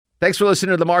Thanks for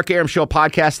listening to the Mark Arum Show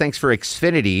podcast. Thanks for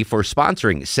Xfinity for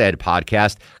sponsoring said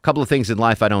podcast. A couple of things in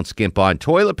life I don't skimp on.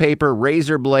 Toilet paper,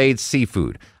 razor blades,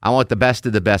 seafood. I want the best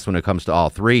of the best when it comes to all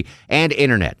three. And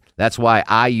internet. That's why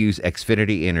I use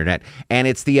Xfinity Internet. And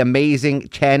it's the amazing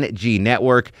 10G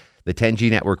network. The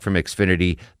 10G network from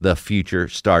Xfinity. The future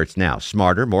starts now.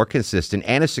 Smarter, more consistent,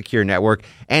 and a secure network.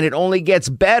 And it only gets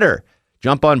better.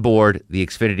 Jump on board the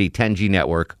Xfinity 10G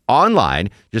network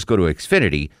online. Just go to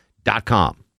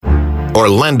Xfinity.com.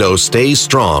 Orlando stays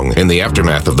strong in the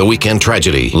aftermath of the weekend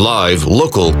tragedy. Live,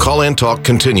 local call-in talk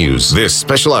continues. This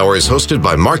special hour is hosted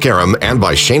by Mark Arum and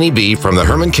by Shani B. from The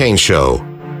Herman Cain Show.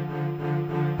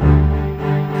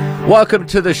 Welcome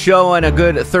to the show and a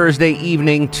good Thursday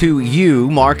evening to you.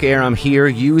 Mark Arum here,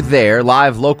 you there.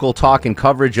 Live local talk and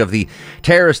coverage of the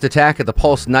terrorist attack at the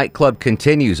Pulse nightclub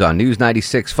continues on News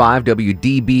 96.5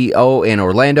 WDBO in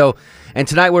Orlando. And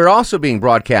tonight we're also being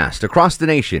broadcast across the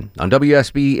nation on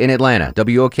WSB in Atlanta,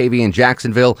 WOKV in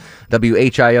Jacksonville,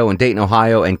 WHIO in Dayton,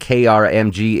 Ohio, and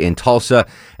KRMG in Tulsa,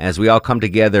 as we all come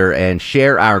together and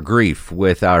share our grief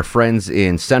with our friends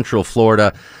in Central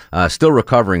Florida, still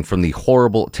recovering from the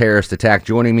horrible terrorist attack.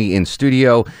 Joining me in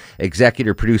studio,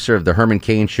 executive producer of The Herman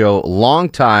Cain Show,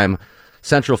 longtime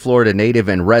Central Florida native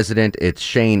and resident, it's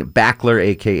Shane Backler,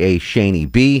 a.k.a. Shani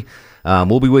B.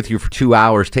 We'll be with you for 2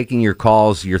 hours, taking your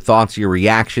calls, your thoughts, your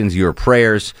reactions, your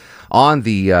prayers on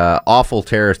the awful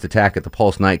terrorist attack at the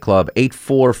Pulse nightclub.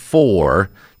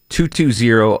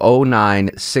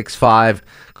 844-220-0965.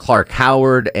 Clark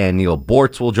Howard and Neil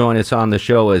Bortz will join us on the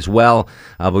show as well.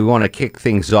 But we want to kick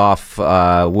things off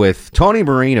with Tony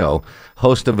Marino,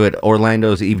 host of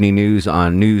Orlando's Evening News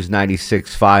on News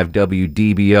 96.5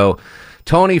 WDBO.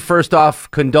 Tony, first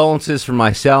off, condolences from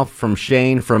myself, from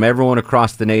Shane, from everyone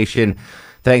across the nation.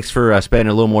 Thanks for spending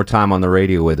a little more time on the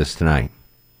radio with us tonight.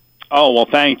 Oh, well,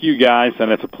 thank you, guys,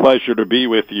 and it's a pleasure to be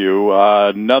with you.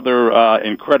 Another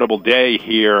incredible day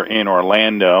here in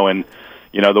Orlando, and,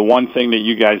 you know, the one thing that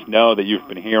you guys know that you've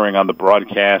been hearing on the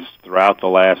broadcast throughout the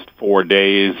last 4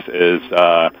 days is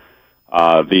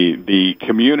the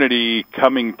community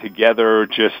coming together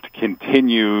just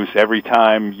continues every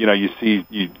time, you know,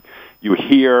 you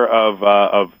hear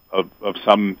of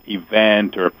some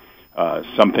event or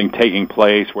something taking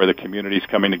place where the community's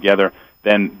coming together,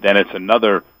 then it's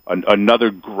another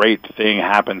great thing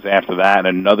happens after that, and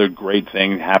another great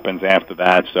thing happens after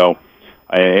that. So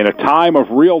in a time of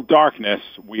real darkness,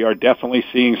 we are definitely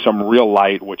seeing some real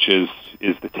light, which is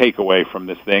the takeaway from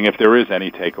this thing, if there is any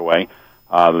takeaway.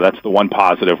 That's the one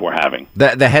positive we're having.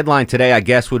 The headline today, I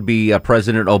guess, would be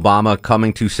President Obama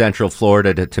coming to Central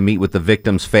Florida to meet with the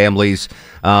victims' families.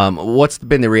 What's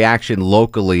been the reaction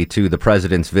locally to the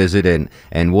president's visit,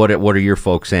 and what are your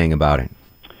folks saying about it?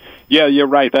 Yeah, you're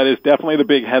right. That is definitely the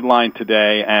big headline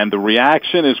today, and the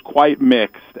reaction is quite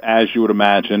mixed, as you would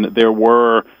imagine. There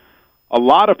were a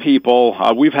lot of people.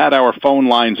 We've had our phone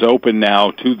lines open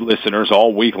now to listeners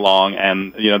all week long,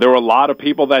 and there were a lot of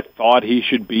people that thought he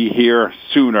should be here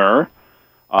sooner.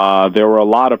 There were a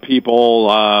lot of people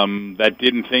that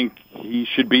didn't think he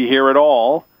should be here at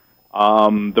all.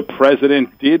 The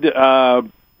president did.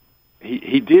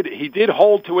 He did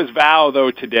hold to his vow, though.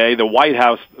 Today, the White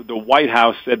House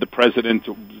said the president's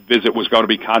visit was going to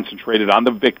be concentrated on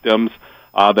the victims.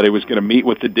 That he was going to meet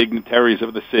with the dignitaries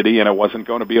of the city, and it wasn't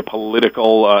going to be a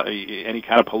political, any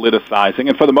kind of politicizing.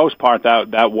 And for the most part,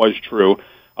 that was true.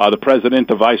 The president,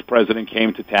 the vice president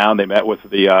came to town. They met with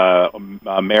the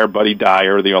Mayor Buddy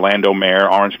Dyer, the Orlando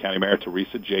mayor, Orange County Mayor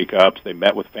Teresa Jacobs. They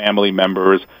met with family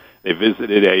members. They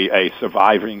visited a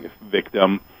surviving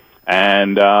victim.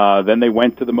 And then they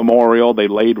went to the memorial. They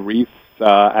laid wreaths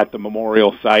at the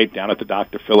memorial site down at the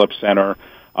Dr. Phillips Center.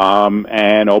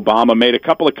 And Obama made a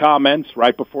couple of comments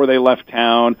right before they left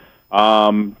town,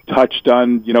 touched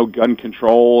on, gun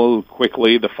control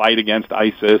quickly, the fight against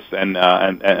ISIS, and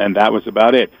that was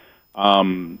about it.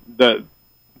 The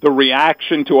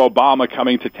reaction to Obama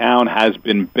coming to town has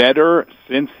been better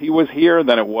since he was here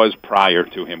than it was prior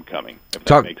to him coming, if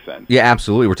that makes sense. Yeah,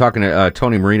 absolutely. We're talking to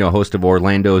Tony Marino, host of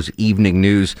Orlando's Evening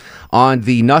News. On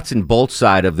the nuts and bolts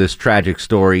side of this tragic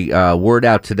story, word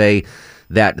out today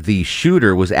that the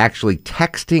shooter was actually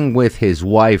texting with his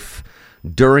wife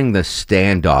during the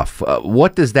standoff.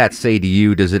 What does that say to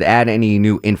you? Does it add any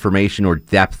new information or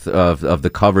depth of the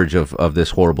coverage of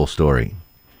this horrible story?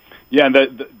 Yeah,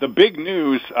 the big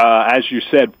news, as you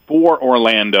said, for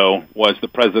Orlando was the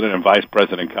president and vice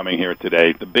president coming here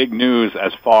today. The big news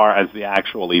as far as the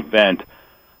actual event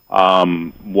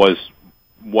was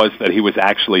that he was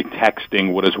actually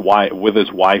texting with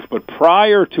his wife. But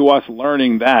prior to us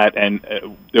learning that, and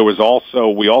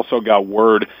we also got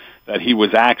word that he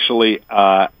was actually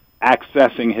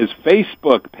accessing his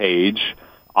Facebook page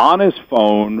on his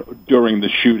phone during the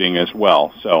shooting as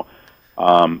well. So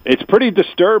it's pretty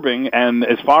disturbing, and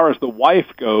as far as the wife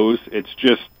goes,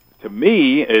 to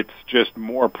me, it's just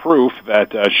more proof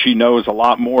that she knows a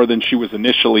lot more than she was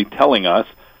initially telling us,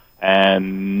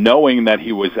 and knowing that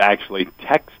he was actually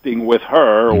texting with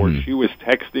her or she was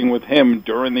texting with him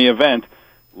during the event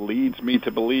leads me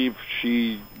to believe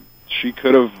she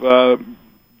could have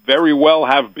very well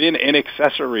have been an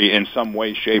accessory in some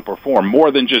way, shape, or form, more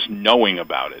than just knowing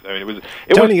about it. I mean,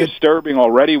 it was disturbing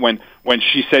already when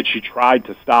she said she tried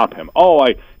to stop him.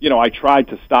 I tried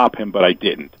to stop him, but I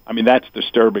didn't. I mean, that's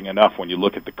disturbing enough when you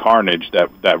look at the carnage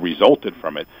that resulted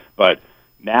from it. But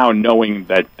now knowing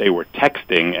that they were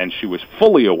texting and she was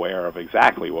fully aware of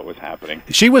exactly what was happening.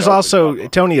 She was also,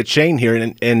 Tony, at Shane here,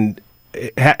 and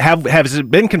has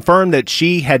it been confirmed that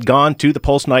she had gone to the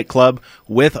Pulse nightclub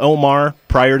with Omar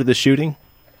prior to the shooting?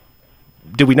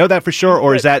 Do we know that for sure,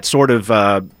 or is that sort of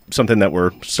something that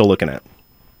we're still looking at?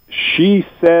 She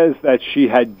says that she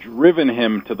had driven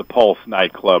him to the Pulse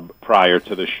nightclub prior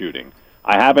to the shooting.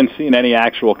 I haven't seen any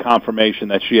actual confirmation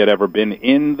that she had ever been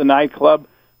in the nightclub,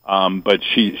 but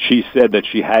she said that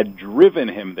she had driven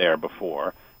him there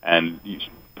before, and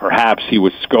perhaps he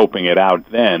was scoping it out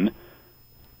then.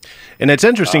 And it's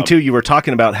interesting, too, you were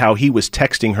talking about how he was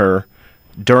texting her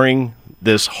during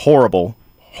this horrible,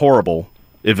 horrible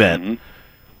event.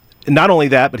 Mm-hmm. Not only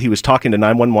that, but he was talking to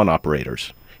 911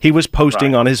 operators. He was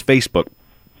posting on his Facebook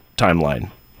timeline.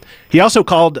 He also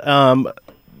called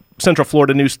Central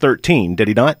Florida News 13, did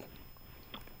he not?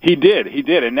 He did.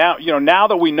 And now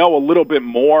that we know a little bit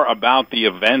more about the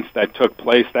events that took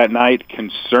place that night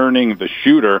concerning the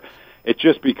shooter, it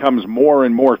just becomes more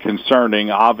and more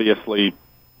concerning, obviously,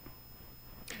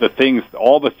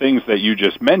 all the things that you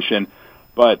just mentioned,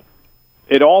 but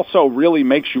it also really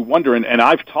makes you wonder. And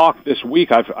I've talked this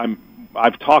week.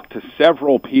 I've talked to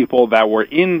several people that were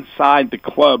inside the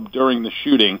club during the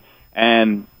shooting,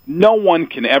 and no one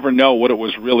can ever know what it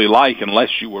was really like unless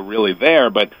you were really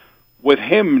there. But with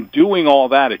him doing all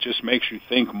that, it just makes you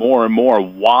think more and more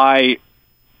why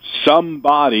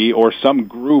somebody or some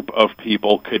group of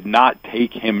people could not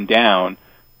take him down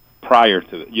prior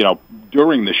to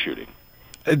during the shooting.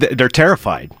 They're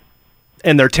terrified,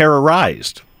 and they're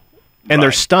terrorized, and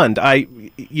they're stunned.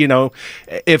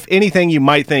 If anything, you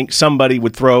might think somebody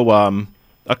would throw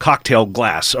a cocktail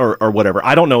glass or whatever.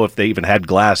 I don't know if they even had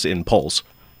glass in Pulse,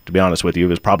 to be honest with you. It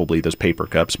was probably those paper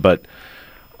cups, but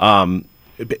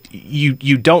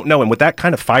you don't know. And with that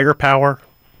kind of firepower,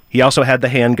 he also had the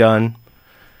handgun.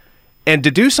 And to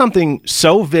do something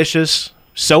so vicious,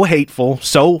 so hateful,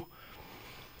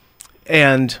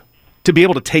 and to be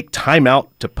able to take time out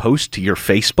to post to your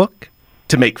Facebook,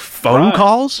 to make phone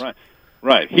calls?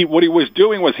 Right. What he was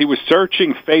doing was he was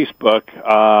searching Facebook.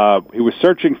 He was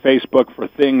searching Facebook for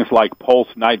things like Pulse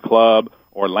nightclub,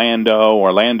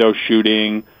 Orlando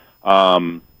shooting.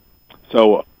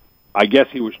 So I guess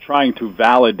he was trying to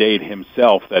validate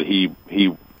himself that he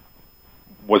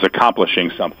was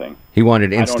accomplishing something. He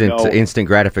wanted instant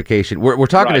gratification. We're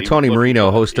talking to Tony Marino,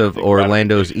 host of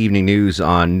Orlando's Evening News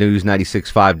on News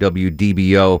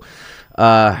 96.5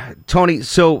 WDBO. Tony,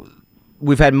 so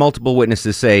we've had multiple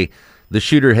witnesses say the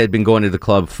shooter had been going to the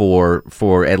club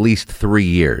for at least 3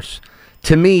 years.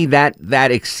 To me,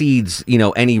 that exceeds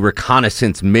any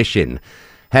reconnaissance mission.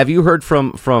 Have you heard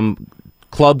from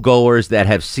club goers that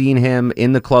have seen him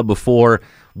in the club before?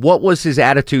 What was his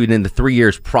attitude in the 3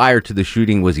 years prior to the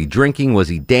shooting? Was he drinking? Was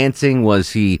he dancing?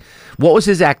 What was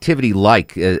his activity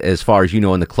like as far as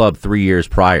in the club 3 years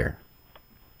prior?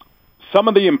 Some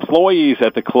of the employees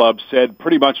at the club said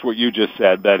pretty much what you just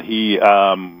said, that he,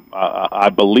 I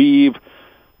believe,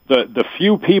 the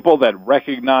few people that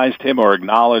recognized him or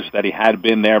acknowledged that he had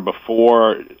been there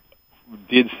before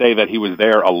did say that he was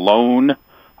there alone.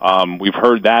 We've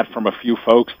heard that from a few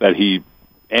folks, that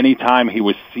anytime he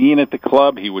was seen at the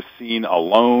club, he was seen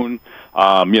alone.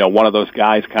 One of those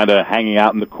guys kind of hanging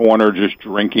out in the corner, just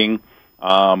drinking.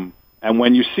 And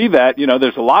when you see that,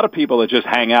 there's a lot of people that just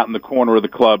hang out in the corner of the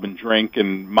club and drink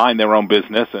and mind their own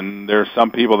business. And there's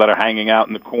some people that are hanging out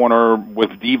in the corner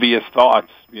with devious thoughts,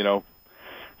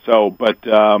 So, but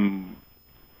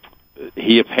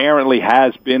he apparently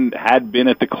had been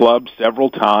at the club several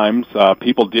times.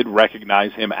 People did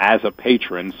recognize him as a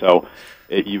patron. So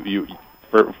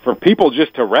for people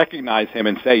just to recognize him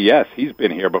and say, yes, he's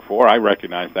been here before. I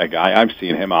recognize that guy. I've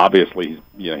seen him. Obviously,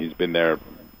 he's been there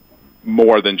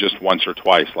more than just once or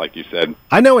twice, like you said.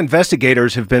 I know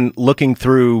investigators have been looking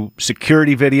through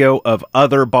security video of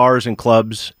other bars and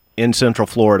clubs in Central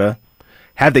Florida.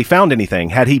 Have they found anything?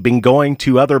 Had he been going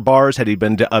to other bars? Had he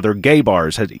been to other gay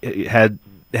bars? Had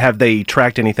have they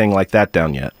tracked anything like that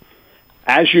down yet?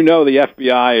 As you know, the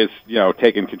FBI is,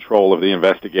 taking control of the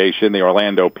investigation. The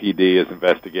Orlando PD is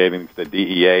investigating. The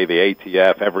DEA, the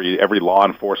ATF, every law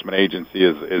enforcement agency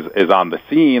is on the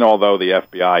scene, although the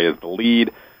FBI is the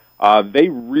lead. They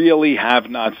really have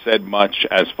not said much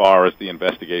as far as the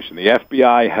investigation. The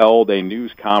FBI held a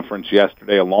news conference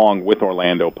yesterday along with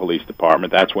Orlando Police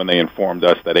Department. That's when they informed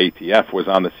us that ATF was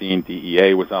on the scene,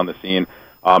 DEA was on the scene.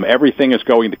 Everything is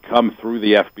going to come through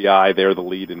the FBI. They're the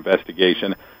lead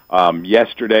investigation.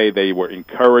 Yesterday, they were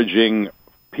encouraging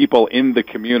people in the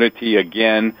community,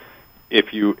 again,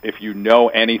 if you know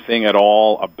anything at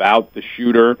all about the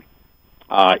shooter,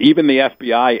 even the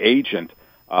FBI agent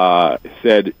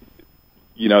said,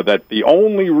 that the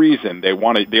only reason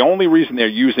they're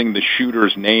using the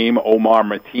shooter's name, Omar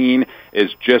Mateen,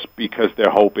 is just because they're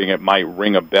hoping it might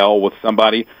ring a bell with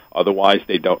somebody. Otherwise,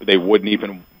 they wouldn't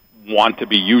even want to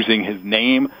be using his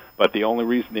name. But the only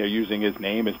reason they're using his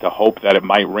name is to hope that it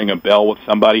might ring a bell with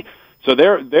somebody. So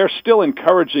they're still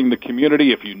encouraging the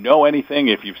community. If you know anything,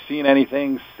 if you've seen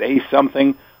anything, say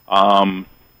something.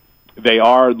 They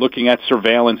are looking at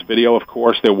surveillance video, of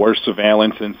course. There was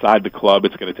surveillance inside the club.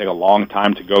 It's going to take a long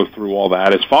time to go through all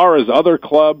that. As far as other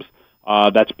clubs,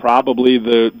 that's probably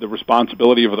the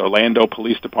responsibility of the Orlando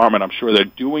Police Department. I'm sure they're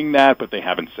doing that, but they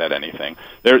haven't said anything.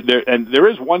 And there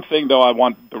is one thing, though, I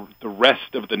want the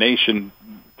rest of the nation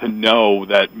to know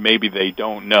that maybe they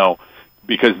don't know,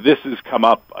 because this has come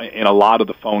up in a lot of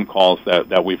the phone calls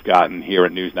that we've gotten here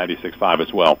at News 96.5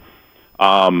 as well.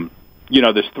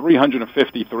 There's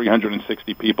 350,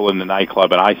 360 people in the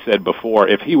nightclub, and I said before,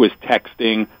 if he was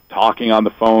texting, talking on the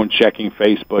phone, checking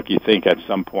Facebook, you think at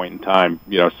some point in time,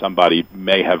 somebody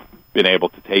may have been able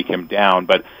to take him down.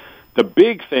 But the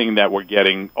big thing that we're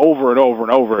getting over and over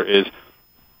and over is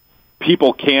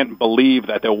people can't believe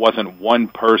that there wasn't one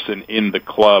person in the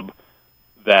club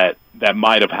that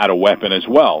might have had a weapon as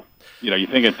well. You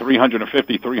think at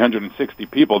 350, 360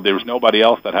 people, there was nobody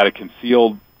else that had a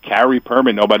concealed carry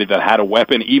permit, nobody that had a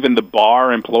weapon. Even the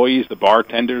bar employees, the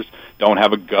bartenders, don't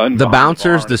have a gun. The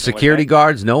bouncers, the security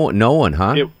guards, no one,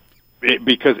 huh?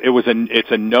 Because it's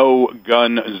a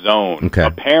no-gun zone. Okay.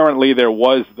 Apparently, there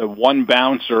was the one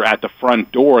bouncer at the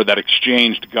front door that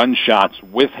exchanged gunshots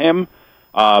with him.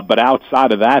 But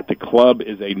outside of that, the club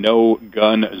is a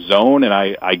no-gun zone, and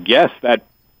I guess that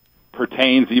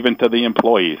pertains even to the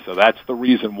employees. So that's the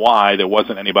reason why there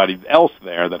wasn't anybody else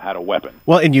there that had a weapon.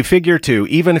 Well, and you figure, too,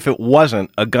 even if it wasn't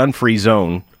a gun-free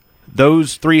zone,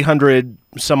 those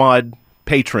 300-some-odd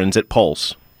patrons at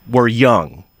Pulse were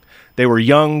young. They were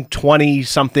young,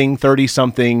 20-something,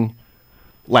 30-something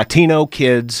Latino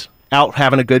kids out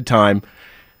having a good time.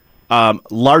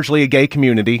 Largely a gay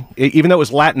community. Even though it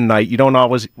was Latin night, you don't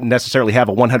always necessarily have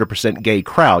a 100% gay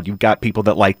crowd. You've got people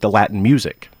that like the Latin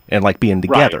music and like being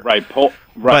together. Right.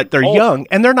 But they're young,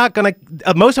 and they're not going to...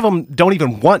 most of them don't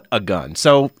even want a gun.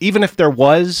 So even if there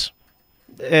was...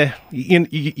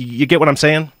 you get what I'm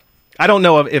saying? I don't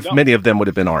know if many of them would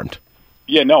have been armed.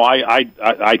 Yeah, no,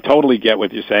 I totally get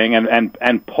what you're saying,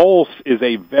 and Pulse is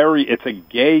it's a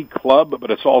gay club, but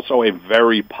it's also a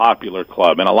very popular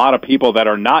club, and a lot of people that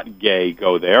are not gay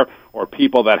go there, or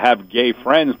people that have gay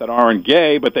friends that aren't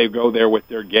gay, but they go there with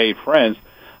their gay friends.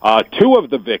 Two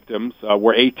of the victims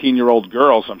were 18-year-old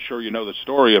girls. I'm sure you know the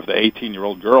story of the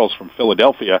 18-year-old girls from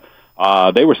Philadelphia.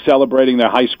 They were celebrating their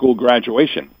high school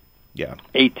graduation. Yeah,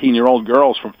 18-year-old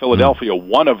girls from Philadelphia.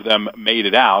 One of them made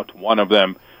it out. One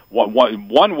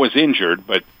was injured,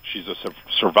 but she's a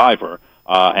survivor.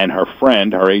 And her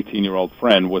friend, her 18-year-old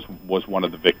friend, was one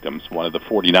of the victims, one of the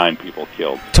 49 people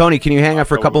killed. Tony, can you hang on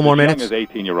for a couple more minutes? As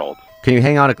 18-year-olds. Can you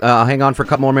hang on for a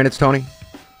couple more minutes, Tony?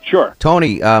 Sure.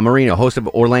 Tony Marino, host of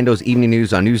Orlando's Evening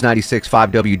News on News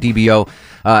 96.5 WDBO,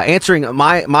 answering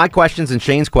my questions and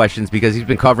Shane's questions, because he's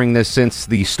been covering this since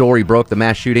the story broke, the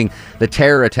mass shooting, the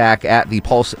terror attack at the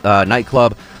Pulse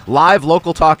nightclub. Live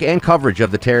local talk and coverage of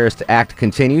the terrorist act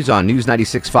continues on News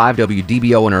 96.5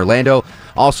 WDBO in Orlando.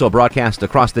 Also broadcast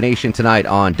across the nation tonight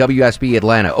on WSB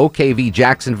Atlanta, OKV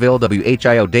Jacksonville,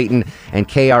 WHIO Dayton, and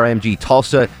KRMG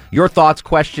Tulsa. Your thoughts,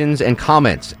 questions, and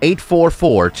comments,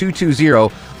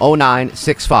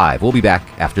 844-220-0965. We'll be back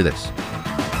after this.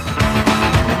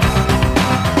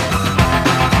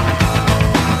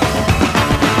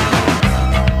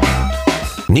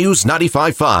 News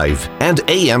 95.5 and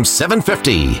AM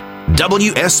 750,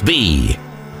 WSB.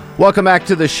 Welcome back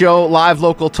to the show. Live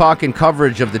local talk and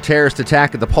coverage of the terrorist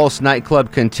attack at the Pulse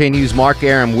nightclub continues. Mark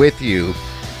Aram with you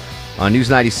on News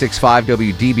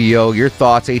 96.5 WDBO. Your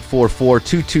thoughts,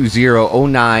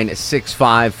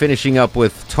 844-220-0965. Finishing up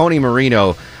with Tony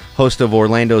Marino, host of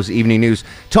Orlando's Evening News.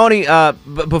 Tony,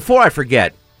 before I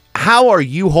forget, How are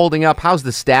you holding up? How's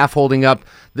the staff holding up?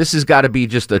 This has got to be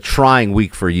just a trying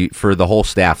week for you, for the whole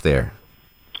staff there.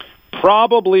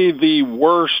 Probably the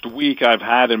worst week I've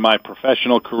had in my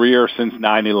professional career since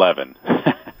 9/11.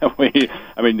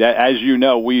 As you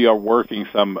know, we are working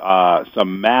some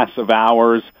massive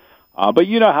hours. But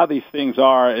you know how these things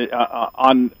are.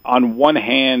 On one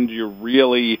hand, you're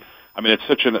really, it's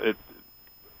such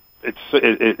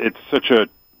a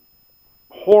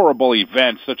horrible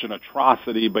event, such an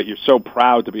atrocity, but you're so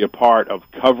proud to be a part of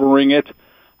covering it.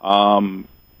 On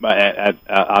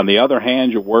the other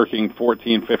hand, you're working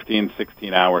 14, 15,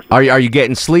 16 hours. Are you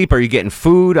getting sleep? Are you getting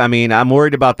food? I'm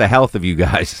worried about the health of you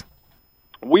guys.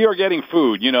 We are getting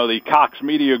food. You know, the Cox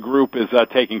Media Group is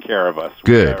taking care of us.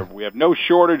 Good. We have no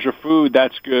shortage of food.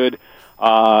 That's good.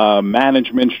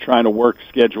 Management's trying to work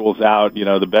schedules out,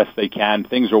 the best they can.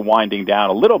 Things are winding down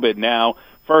a little bit now.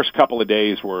 First couple of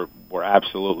days were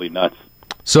absolutely nuts.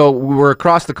 So we're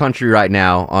across the country right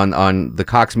now on the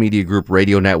Cox Media Group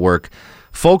radio network.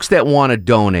 Folks that want to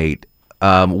donate,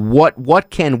 what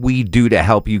can we do to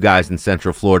help you guys in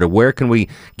Central Florida? Where can we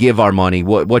give our money?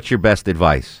 What's your best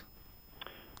advice?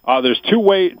 There's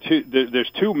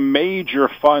two major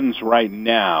funds right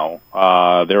now.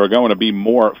 There are going to be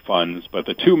more funds, but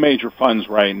the two major funds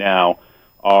right now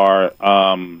are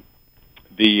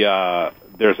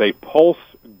there's a Pulse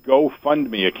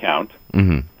GoFundMe account,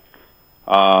 and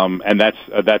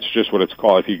that's just what it's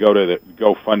called. If you go to the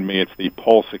GoFundMe, it's the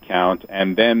Pulse account,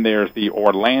 and then there's the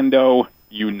Orlando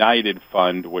United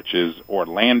Fund, which is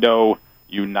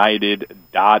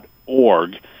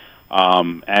orlandounited.org.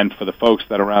 And for the folks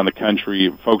around the country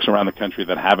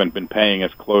that haven't been paying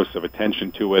as close of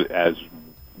attention to it as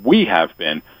we have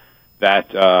been, that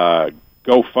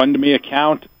GoFundMe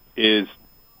account is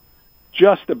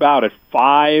just about at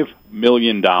 $5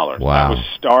 million. Wow. That was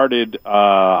started,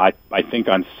 I think,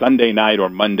 on Sunday night or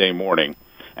Monday morning.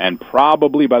 And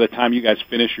probably by the time you guys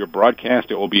finish your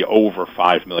broadcast, it will be over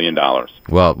 $5 million.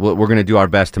 Well, we're going to do our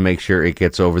best to make sure it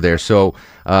gets over there. So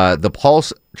the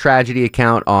Pulse Tragedy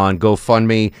account on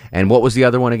GoFundMe, and what was the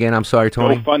other one again? I'm sorry,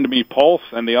 Tony. GoFundMe Pulse,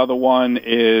 and the other one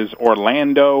is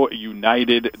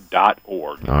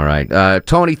orlandounited.org. All right.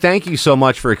 Tony, thank you so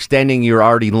much for extending your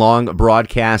already long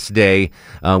broadcast day.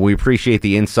 We appreciate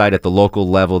the insight at the local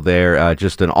level there.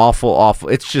 Just an awful,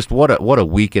 it's just what a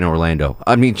week in Orlando.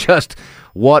 Just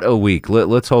what a week.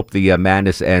 Let's hope the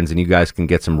madness ends and you guys can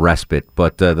get some respite.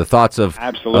 But the thoughts of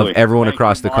everyone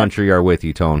across the country are with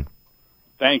you, Tone.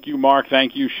 Thank you, Mark.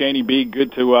 Thank you, Shaney B.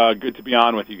 Good to be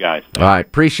on with you guys. All right,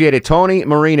 appreciate it. Tony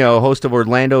Marino, host of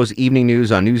Orlando's Evening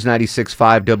News on News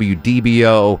 96.5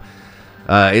 WDBO.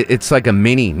 It's like a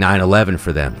mini 9/11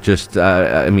 for them. Just,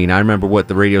 I remember what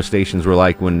the radio stations were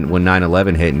like when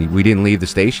 9/11 hit, and we didn't leave the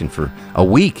station for a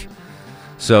week.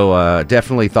 So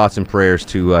definitely thoughts and prayers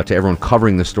to everyone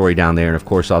covering the story down there, and of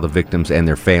course all the victims and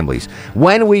their families.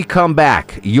 When we come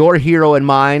back, your hero and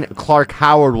mine, Clark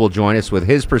Howard, will join us with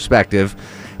his perspective,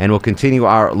 and we'll continue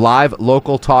our live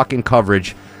local talk and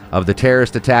coverage of the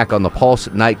terrorist attack on the Pulse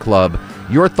nightclub.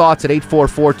 Your thoughts at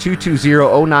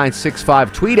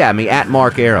 844-220-0965. Tweet at me at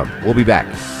Mark Arum. We'll be back.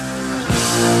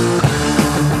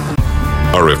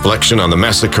 A reflection on the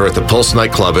massacre at the Pulse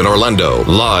nightclub in Orlando.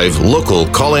 Live, local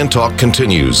call-in talk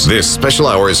continues. This special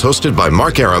hour is hosted by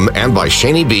Mark Arum and by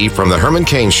Shaney B. from The Herman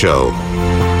Cain Show.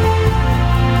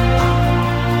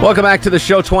 Welcome back to the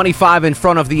show, 25 in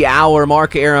front of the hour.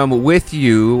 Mark Arum with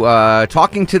you,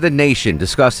 talking to the nation,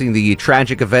 discussing the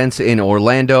tragic events in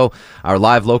Orlando. Our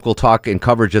live local talk and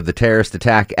coverage of the terrorist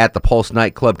attack at the Pulse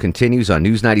nightclub continues on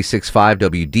News 96.5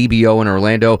 WDBO in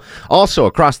Orlando. Also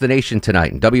across the nation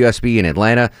tonight in WSB in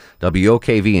Atlanta,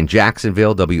 WOKV in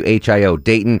Jacksonville, WHIO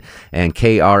Dayton, and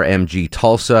KRMG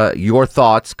Tulsa. Your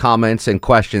thoughts, comments, and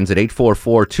questions at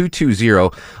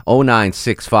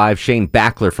 844-220-0965. Shane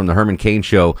Backler from the Herman Cain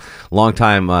Show,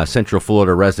 longtime Central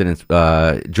Florida resident,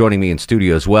 joining me in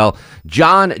studio as well.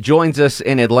 John joins us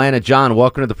in Atlanta. John,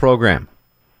 welcome to the program.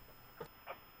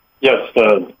 Yes.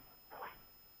 Can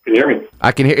you hear me?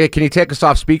 I can hear. Can you take us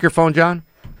off speakerphone, John?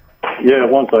 Yeah,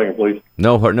 1 second, please.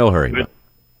 No hurry.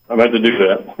 I'm about to do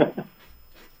that.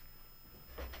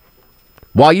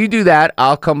 While you do that,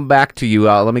 I'll come back to you.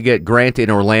 Let me get Grant in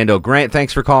Orlando. Grant,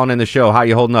 thanks for calling in the show. How are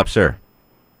you holding up, sir?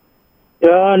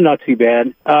 Not too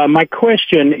bad. My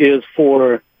question is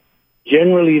for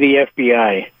generally the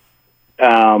FBI.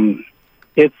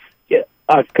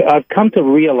 I've come to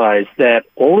realize that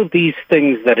all of these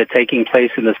things that are taking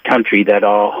place in this country that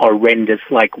are horrendous,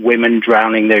 like women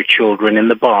drowning their children in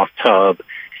the bathtub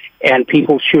and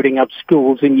people shooting up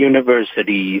schools and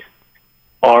universities,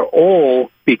 are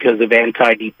all because of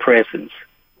antidepressants.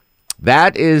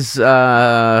 That is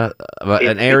an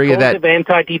area that... Because of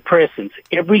antidepressants.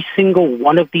 Every single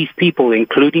one of these people,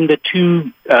 including the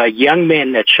two young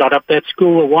men that shot up that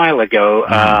school a while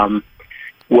ago,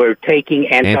 were taking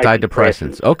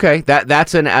antidepressants. Okay,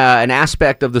 that's an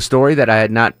aspect of the story that I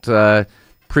had not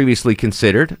previously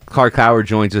considered. Clark Howard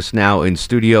joins us now in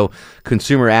studio,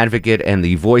 consumer advocate and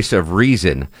the voice of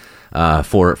reason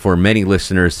for many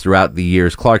listeners throughout the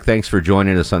years. Clark, thanks for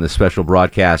joining us on this special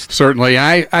broadcast. Certainly.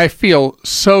 I feel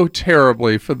so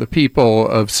terribly for the people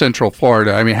of Central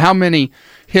Florida. I mean, how many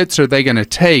hits are they going to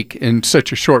take in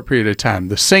such a short period of time?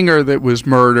 The singer that was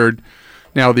murdered,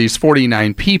 now these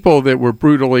 49 people that were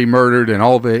brutally murdered and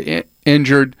all the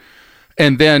injured,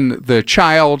 and then the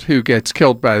child who gets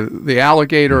killed by the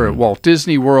alligator at Walt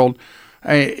Disney World.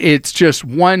 It's just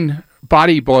one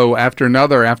body blow after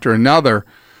another.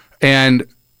 And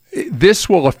this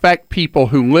will affect people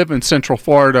who live in Central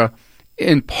Florida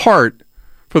in part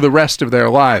for the rest of their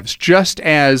lives, just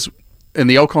as in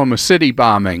the Oklahoma City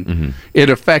bombing, it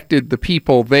affected the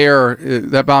people there.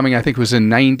 That bombing, I think, was in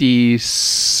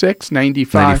 96,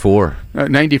 95? 94.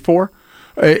 94?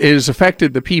 It has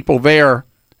affected the people there,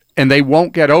 and they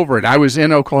won't get over it. I was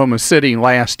in Oklahoma City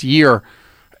last year,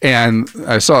 and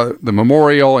I saw the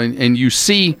memorial, and you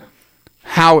see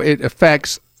how it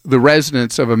affects the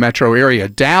residents of a metro area.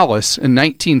 Dallas, in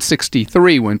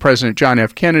 1963, when President John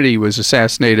F. Kennedy was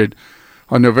assassinated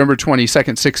on November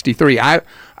 22nd, 63,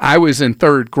 I was in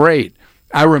third grade.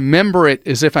 I remember it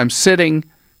as if I'm sitting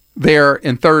there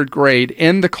in third grade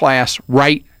in the class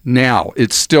right now.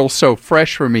 It's still so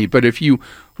fresh for me. But if you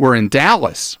were in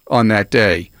Dallas on that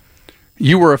day,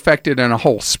 you were affected in a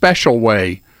whole special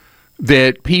way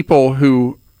that people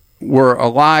who were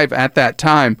alive at that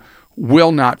time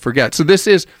will not forget. So this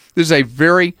is a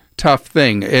very tough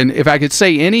thing. And if I could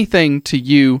say anything to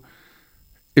you,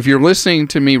 if you're listening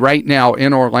to me right now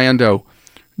in Orlando,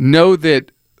 know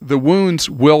that the wounds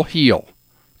will heal.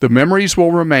 The memories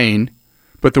will remain,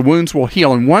 but the wounds will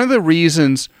heal. And one of the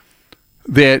reasons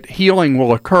that healing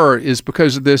will occur is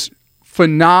because of this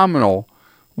phenomenal,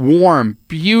 warm,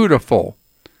 beautiful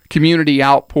community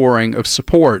outpouring of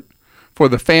support for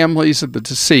the families of the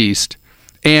deceased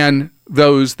and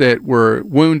those that were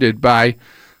wounded by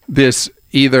this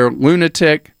either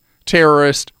lunatic,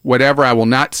 terrorist, whatever. I will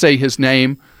not say his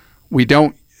name. We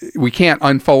can't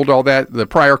unfold all that. The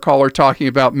prior caller talking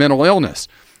about mental illness.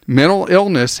 Mental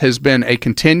illness has been a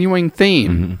continuing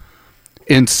theme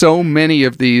in so many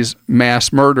of these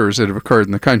mass murders that have occurred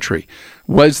in the country.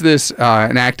 Was this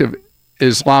an act of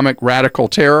Islamic radical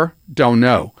terror? Don't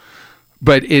know.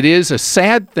 But it is a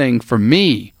sad thing for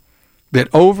me that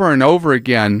over and over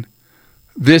again,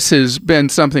 this has been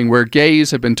something where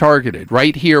gays have been targeted.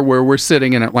 Right here where we're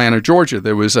sitting in Atlanta, Georgia,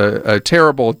 there was a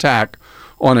terrible attack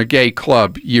on a gay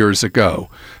club years ago.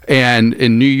 And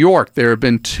in New York, there have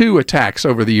been 2 attacks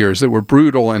over the years that were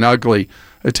brutal and ugly,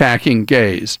 attacking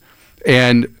gays.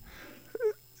 And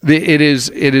it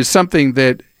is something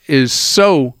that is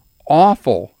so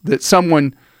awful that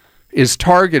someone is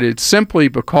targeted simply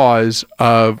because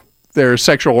of their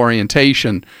sexual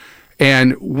orientation.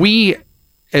 And we,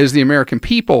 as the American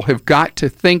people, have got to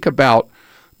think about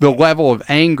the level of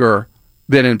anger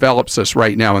that envelops us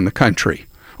right now in the country.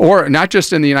 Or not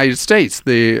just in the United States,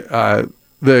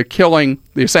 the killing,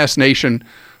 the assassination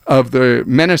of the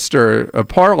Minister of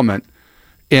Parliament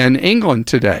in England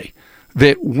today,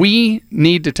 that we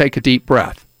need to take a deep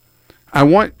breath. I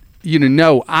want you to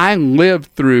know I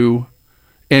lived through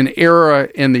an era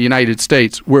in the United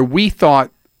States where we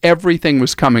thought everything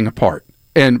was coming apart.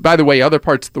 And by the way, other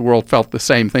parts of the world felt the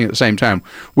same thing at the same time.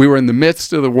 We were in the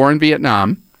midst of the war in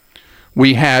Vietnam.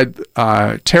 We had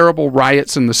terrible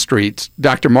riots in the streets.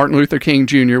 Dr. Martin Luther King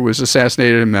Jr. was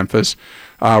assassinated in Memphis.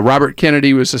 Robert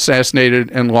Kennedy was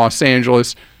assassinated in Los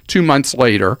Angeles 2 months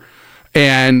later.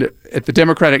 And at the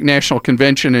Democratic National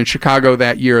Convention in Chicago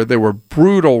that year, there were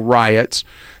brutal riots.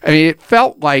 I mean, it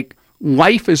felt like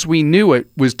life as we knew it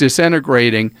was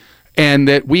disintegrating and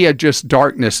that we had just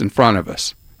darkness in front of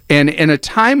us. And in a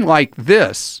time like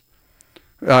this,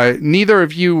 neither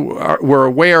of you were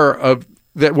aware of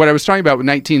that. What I was talking about with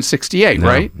 1968,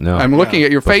 right? No. I'm looking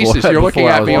at your faces. You're looking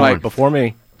at me like, before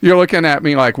me. You're looking at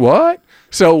me like, what?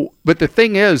 So, but the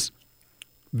thing is,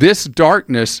 this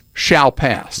darkness shall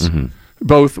pass.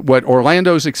 Both what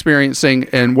Orlando's experiencing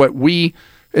and what we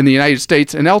in the United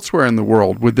States and elsewhere in the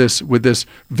world with this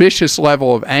vicious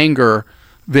level of anger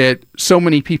that so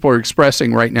many people are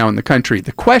expressing right now in the country.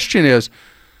 The question is,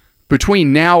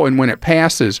 between now and when it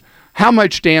passes, how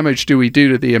much damage do we do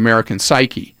to the American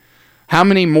psyche? How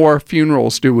many more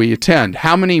funerals do we attend?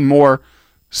 How many more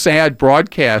sad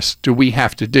broadcasts do we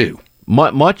have to do?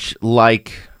 Much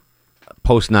like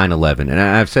post 9/11, and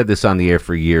I've said this on the air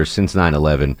for years since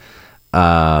 9/11.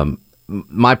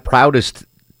 My proudest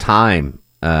time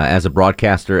as a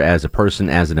broadcaster, as a person,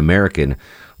 as an American,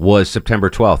 was September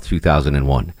 12th,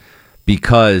 2001.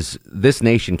 Because this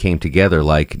nation came together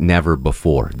like never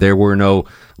before. There were no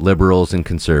liberals and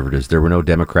conservatives. There were no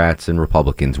Democrats and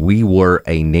Republicans. We were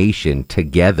a nation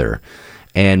together.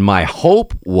 And my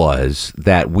hope was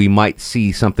that we might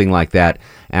see something like that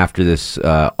after this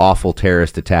awful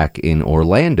terrorist attack in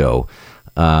Orlando.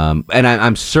 And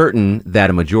I'm certain that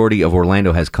a majority of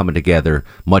Orlando has come together,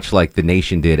 much like the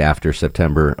nation did after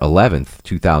September 11th,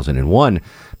 2001.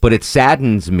 But it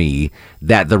saddens me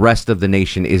that the rest of the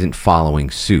nation isn't following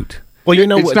suit. Well, you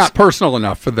know, it's not personal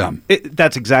enough for them.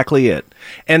 That's exactly it.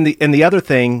 And the other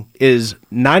thing is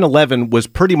 9/11 was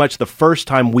pretty much the first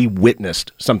time we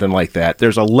witnessed something like that.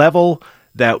 There's a level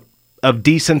of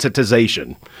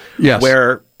desensitization, yes,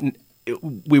 where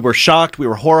we were shocked, we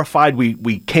were horrified,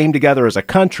 we came together as a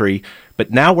country,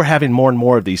 but now we're having more and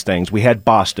more of these things. We had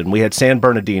Boston, we had San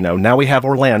Bernardino, now we have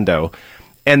Orlando,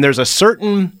 and there's a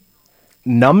certain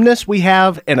numbness we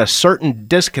have and a certain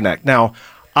disconnect. Now,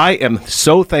 I am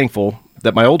so thankful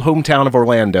that my old hometown of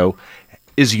Orlando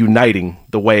is uniting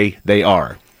the way they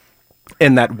are.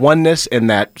 And that oneness and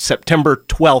that September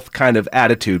 12th kind of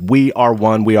attitude, we are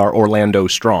one, we are Orlando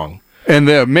strong. And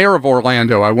the mayor of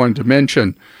Orlando, I wanted to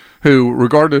mention, who,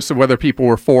 regardless of whether people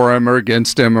were for him or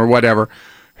against him or whatever,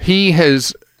 he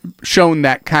has shown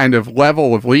that kind of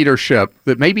level of leadership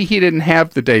that maybe he didn't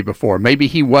have the day before. Maybe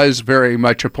he was very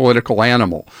much a political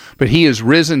animal, but he has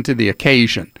risen to the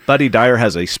occasion. Buddy Dyer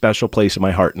has a special place in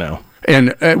my heart now.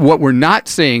 And what we're not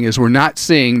seeing is we're not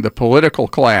seeing the political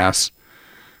class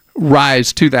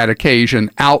rise to that occasion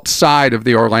outside of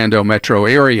the Orlando metro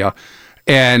area.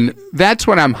 And that's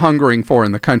what I'm hungering for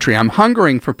in the country. I'm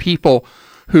hungering for people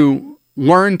who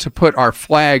learn to put our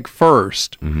flag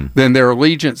first than their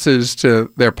allegiances to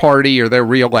their party or their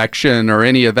reelection or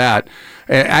any of that.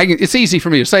 It's easy for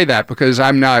me to say that because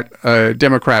I'm not a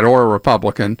Democrat or a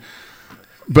Republican.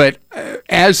 But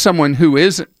as someone who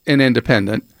is an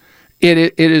independent,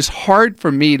 it is hard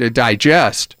for me to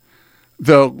digest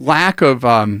the lack of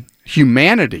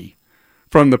humanity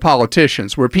from the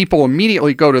politicians, where people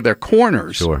immediately go to their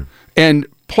corners and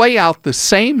play out the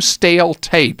same stale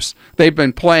tapes they've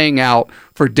been playing out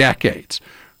for decades.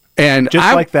 And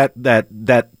just like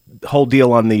that whole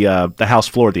deal on the House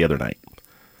floor the other night.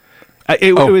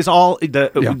 It was all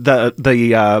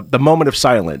the moment of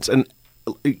silence, and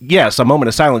yes, a moment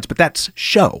of silence, but that's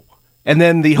show. And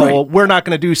then the whole we're not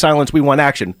going to do silence, we want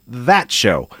action. That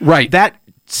show, that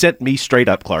sent me straight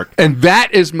up, Clark. And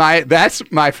that's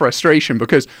my frustration,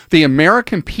 because the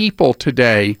American people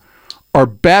today are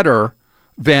better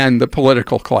than the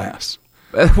political class.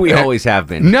 We always have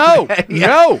been. No.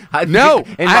 I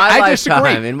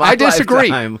disagree. I disagree.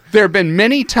 There have been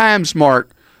many times, Mark,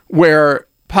 where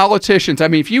politicians, I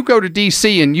mean, if you go to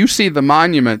D.C. and you see the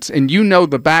monuments and you know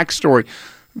the backstory,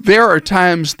 there are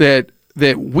times that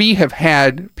we have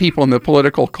had people in the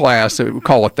political class that would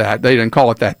call it that. They didn't call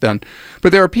it that then.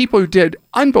 But there are people who did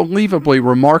unbelievably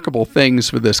remarkable things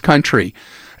for this country.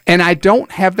 And I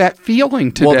don't have that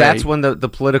feeling today. Well, that's when the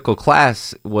political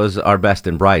class was our best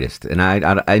and brightest. And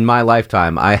I in my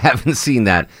lifetime, I haven't seen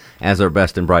that as our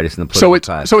best and brightest in the political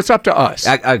class. So it's up to us.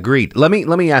 I agreed. Let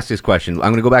me ask this question.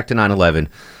 I'm going to go back to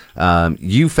 9/11.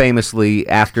 You famously,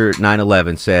 after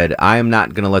 9/11, said, I am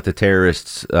not going to let the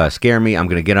terrorists scare me. I'm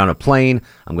going to get on a plane.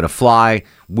 I'm going to fly.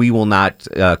 We will not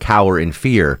cower in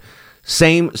fear.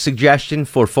 Same suggestion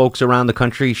for folks around the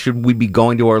country. Should we be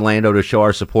going to Orlando to show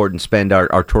our support and spend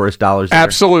our tourist dollars there?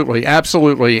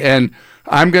 Absolutely. And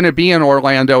I'm going to be in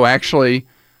Orlando actually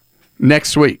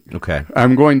next week. Okay.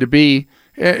 I'm going to be,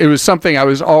 it was something I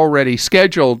was already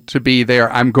scheduled to be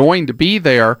there. I'm going to be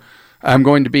there. I'm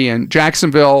going to be in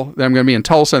Jacksonville, then I'm going to be in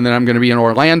Tulsa, and then I'm going to be in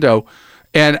Orlando.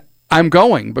 And I'm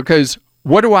going because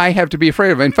what do I have to be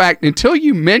afraid of? In fact, until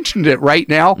you mentioned it right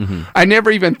now, I never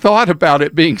even thought about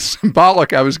it being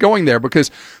symbolic. I was going there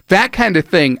because that kind of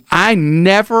thing, I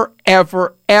never,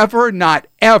 ever, ever, not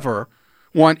ever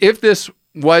want, if this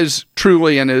was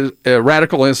truly a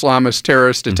radical Islamist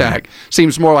terrorist attack,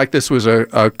 seems more like this was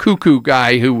a cuckoo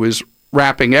guy who was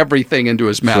wrapping everything into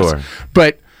his mouth. Sure.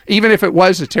 But even if it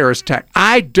was a terrorist attack,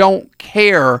 I don't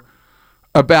care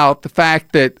about the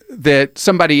fact that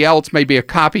somebody else may be a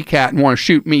copycat and want to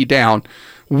shoot me down.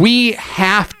 We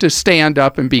have to stand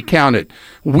up and be counted.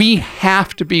 We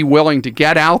have to be willing to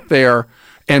get out there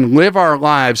and live our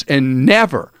lives and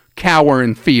never cower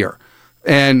in fear.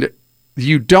 And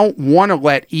you don't want to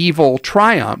let evil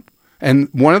triumph. And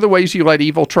one of the ways you let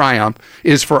evil triumph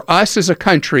is for us as a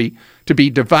country to be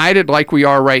divided like we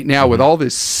are right now with all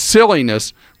this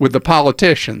silliness with the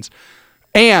politicians,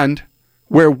 and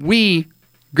where we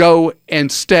go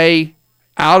and stay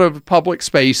out of public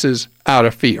spaces out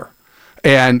of fear.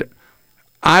 And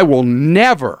I will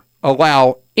never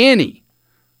allow any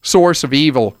source of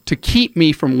evil to keep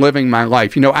me from living my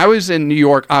life. You know, I was in New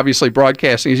York, obviously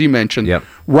broadcasting, as you mentioned,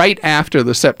 right after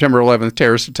the September 11th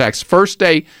terrorist attacks. First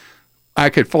day I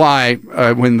could fly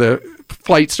when the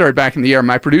flight started back in the air.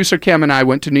 My producer, Kim, and I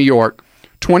went to New York,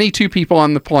 22 people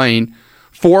on the plane.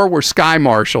 4 were sky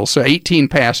marshals, so 18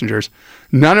 passengers.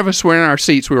 None of us were in our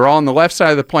seats. We were all on the left side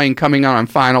of the plane coming on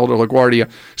final to LaGuardia,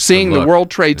 seeing the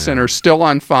World Trade Center still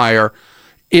on fire.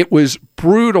 It was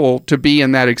brutal to be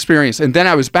in that experience. And then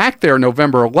I was back there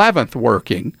November 11th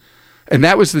working, and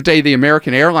that was the day the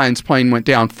American Airlines plane went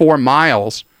down 4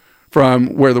 miles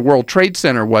from where the World Trade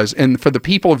Center was. And for the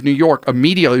people of New York,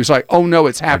 immediately it was like, oh no,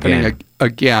 it's happening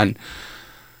again.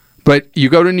 But you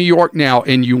go to New York now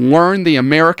and you learn the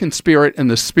American spirit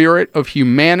and the spirit of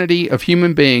humanity, of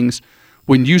human beings,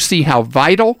 when you see how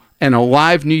vital and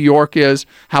alive New York is,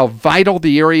 how vital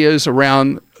the area is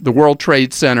around the World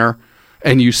Trade Center,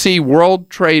 and you see World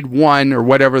Trade One or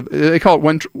whatever, they call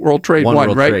it World Trade One,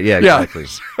 World right? Trade, yeah, exactly.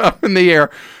 Up in the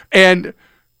air. And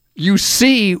you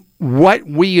see what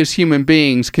we as human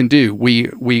beings can do.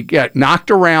 We get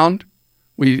knocked around,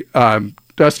 we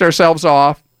dust ourselves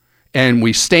off, and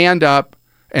we stand up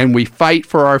and we fight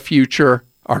for our future,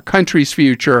 our country's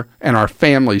future, and our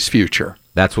family's future.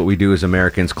 That's what we do as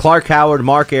Americans. Clark Howard,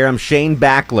 Mark Arum, Shane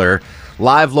Backler.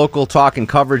 Live local talk and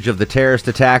coverage of the terrorist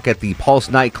attack at the Pulse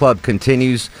nightclub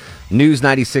continues. News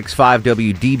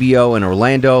 96.5 WDBO in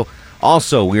Orlando.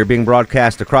 Also, we are being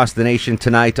broadcast across the nation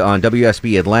tonight on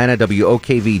WSB Atlanta,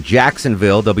 WOKV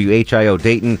Jacksonville, WHIO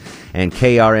Dayton, and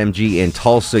KRMG in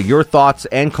Tulsa. Your thoughts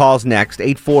and calls next,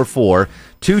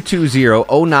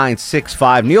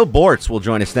 844-220-0965. Neil Bortz will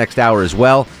join us next hour as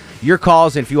well. Your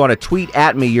calls, and if you want to tweet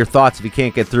at me your thoughts if you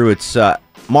can't get through, it's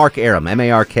Mark Arum,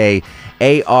 MarkArum.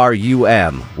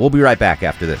 We'll be right back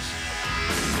after this.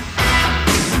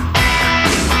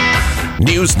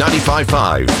 News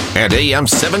 95.5 and AM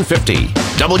 750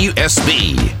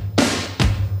 WSB.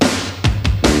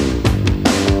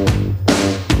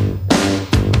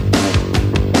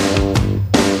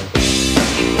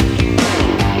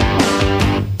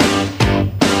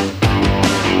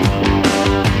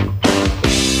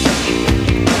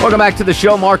 Welcome back to the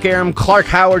show. Mark Arum, Clark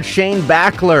Howard, Shane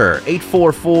Backler,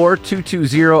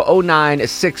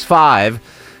 844-220-0965.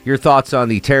 Your thoughts on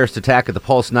the terrorist attack at the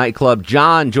Pulse nightclub.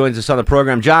 John joins us on the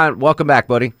program. John, welcome back,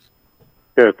 buddy.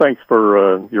 Yeah, thanks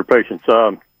for your patience.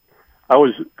 I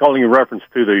was calling in reference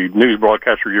to the news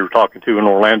broadcaster you were talking to in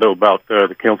Orlando about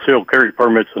the concealed carry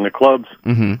permits in the clubs.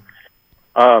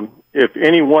 Mm-hmm. If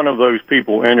any one of those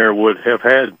people in there would have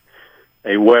had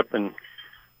a weapon,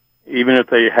 even if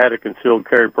they had a concealed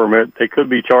carry permit, they could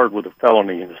be charged with a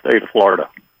felony in the state of Florida.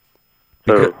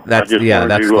 So that's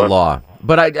the law.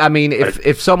 But I mean,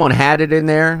 if someone had it in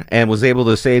there and was able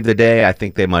to save the day, I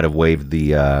think they might have waived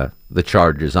the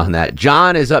charges on that.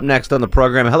 John is up next on the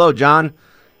program. Hello, John.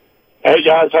 Hey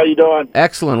guys, how you doing?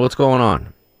 Excellent. What's going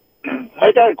on?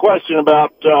 I got a question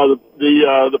about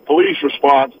the police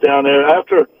response down there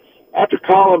after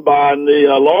Columbine.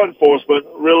 The law enforcement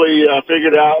really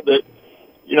figured out that,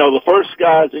 you know, the first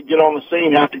guys that get on the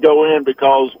scene have to go in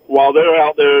because while they're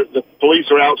out there, the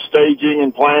police are out staging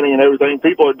and planning and everything.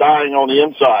 People are dying on the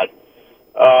inside.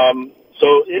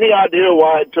 So any idea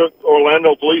why it took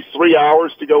Orlando police 3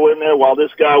 hours to go in there while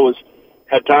this guy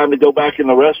had time to go back in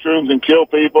the restrooms and kill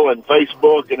people and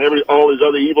Facebook and all this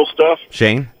other evil stuff?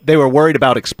 Shane? They were worried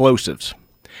about explosives.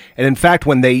 And in fact,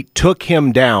 when they took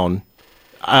him down,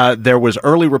 there was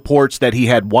early reports that he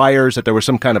had wires, that there was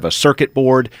some kind of a circuit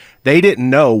board. They didn't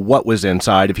know what was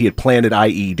inside, if he had planted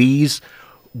IEDs,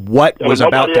 what was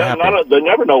about to happen. They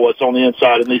never know what's on the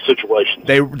inside in these situations.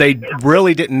 They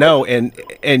really didn't know.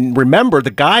 And remember, the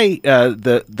guy,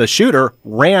 the shooter,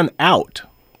 ran out.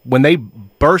 When they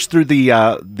burst through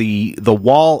the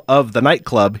wall of the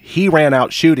nightclub, he ran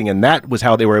out shooting, and that was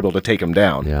how they were able to take him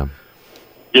down. Yeah.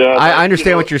 Yeah, I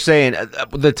understand what you're saying.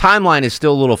 The timeline is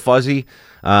still a little fuzzy.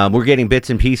 We're getting bits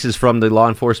and pieces from the law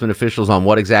enforcement officials on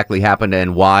what exactly happened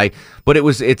and why. But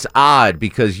it's odd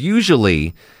because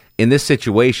usually in this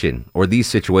situation or these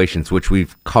situations, which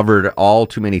we've covered all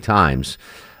too many times,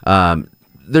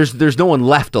 there's no one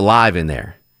left alive in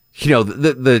there. You know,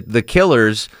 the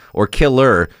killers or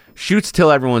killer shoots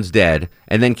till everyone's dead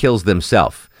and then kills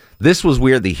themselves. This was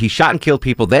weird. He shot and killed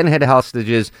people, then had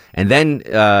hostages, and then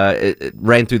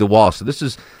ran through the wall. So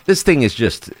this thing is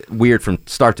just weird from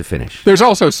start to finish. There's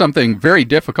also something very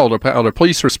difficult about a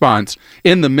police response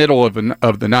in the middle of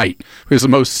the night, because the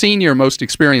most senior, most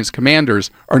experienced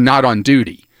commanders are not on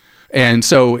duty. And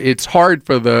so it's hard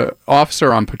for the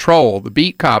officer on patrol, the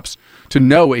beat cops, to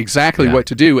know exactly what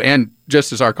to do. And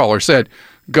just as our caller said,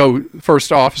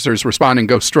 first officers responding,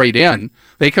 go straight in.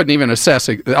 They couldn't even assess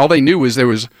it. All they knew was there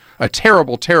was a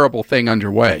terrible, terrible thing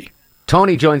underway.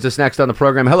 Tony joins us next on the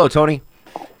program. Hello, Tony.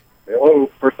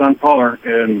 Hello, first-time caller,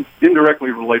 and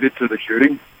indirectly related to the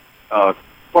shooting.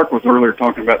 Clark was earlier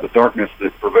talking about the darkness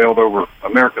that prevailed over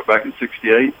America back in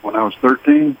 '68 when I was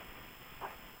 13.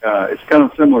 It's kind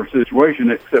of a similar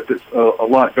situation, except it's a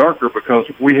lot darker because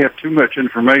we have too much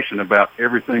information about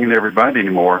everything and everybody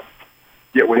anymore,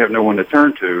 yet we have no one to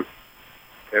turn to.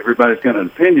 Everybody's got an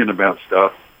opinion about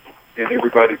stuff, and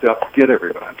everybody's out to get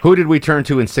everybody. Who did we turn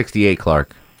to in '68,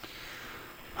 Clark?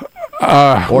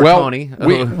 Tony.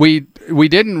 We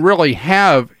didn't really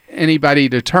have anybody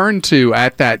to turn to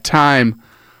at that time,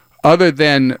 other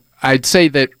than I'd say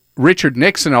that Richard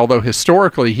Nixon, although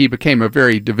historically he became a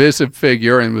very divisive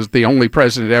figure and was the only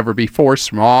president to ever be forced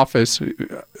from office,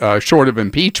 short of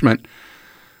impeachment,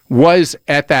 was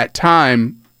at that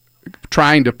time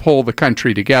trying to pull the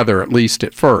country together, at least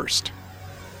at first.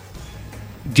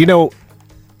 Do you know,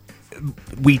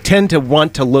 we tend to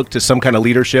want to look to some kind of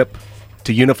leadership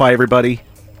to unify everybody.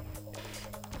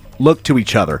 Look to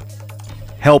each other.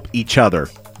 Help each other.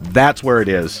 That's where it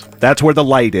is. That's where the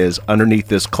light is underneath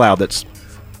this cloud that's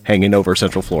hanging over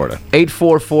Central Florida.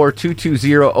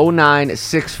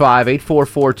 844-220-0965.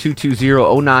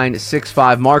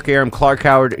 844-220-0965. Mark Arum, Clark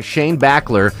Howard, Shane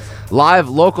Backler. Live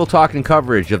local talk and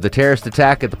coverage of the terrorist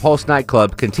attack at the Pulse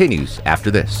nightclub continues after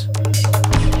this.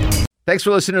 Thanks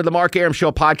for listening to the Mark Arum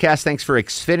Show podcast. Thanks for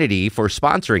Xfinity for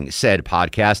sponsoring said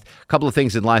podcast. A couple of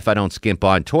things in life I don't skimp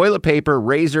on. Toilet paper,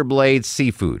 razor blades,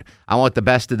 seafood. I want the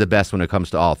best of the best when it comes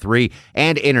to all three.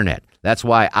 And internet. That's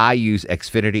why I use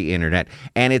Xfinity Internet.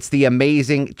 And it's the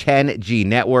amazing 10G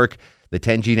network. The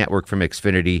 10G network from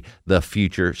Xfinity. The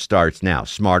future starts now.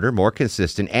 Smarter, more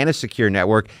consistent, and a secure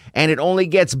network. And it only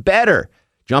gets better.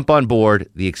 Jump on board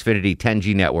the Xfinity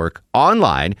 10G network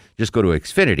online. Just go to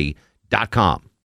Xfinity.com.